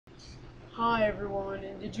Hi everyone,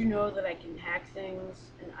 and did you know that I can hack things?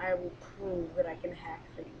 And I will prove that I can hack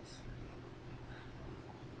things.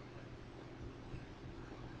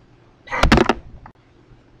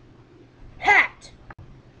 Hacked!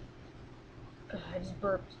 I just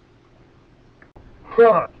burped.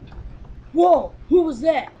 Hacked! Whoa! Who was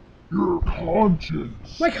that? Your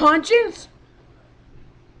conscience! My conscience?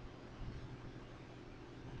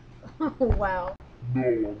 Oh wow. No,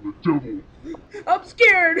 I'm the devil. I'm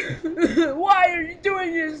scared! Why are you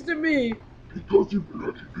doing this to me? Because you've been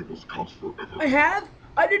hacking people's accounts forever. I have?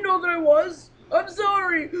 I didn't know that I was. I'm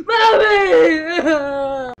sorry! Mommy!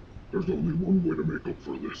 There's only one way to make up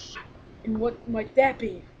for this. And what might that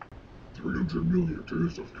be? 300 million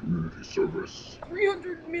days of community service.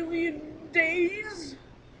 300 million days?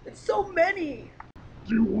 It's so many!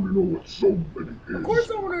 Do you want to know what so many is? Of course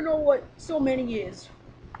I want to know what so many is.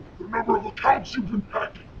 The number of accounts you've been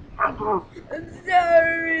hacking. Hacker! I'm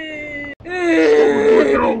sorry! Stop it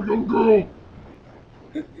right now, young girl!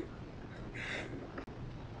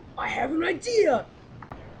 I have an idea!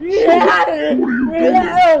 What are you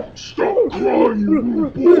doing? Stop crying, you little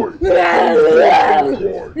boy!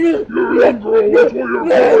 You're a young girl, that's why you're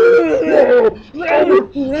crying! Stop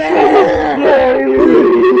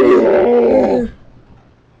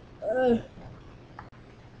it!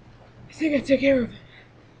 I think I took care of it.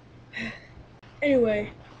 Anyway,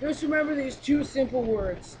 just remember these two simple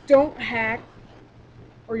words. Don't hack,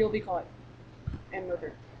 or you'll be caught and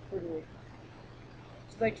murdered brutally.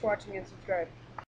 So thanks for watching and subscribe.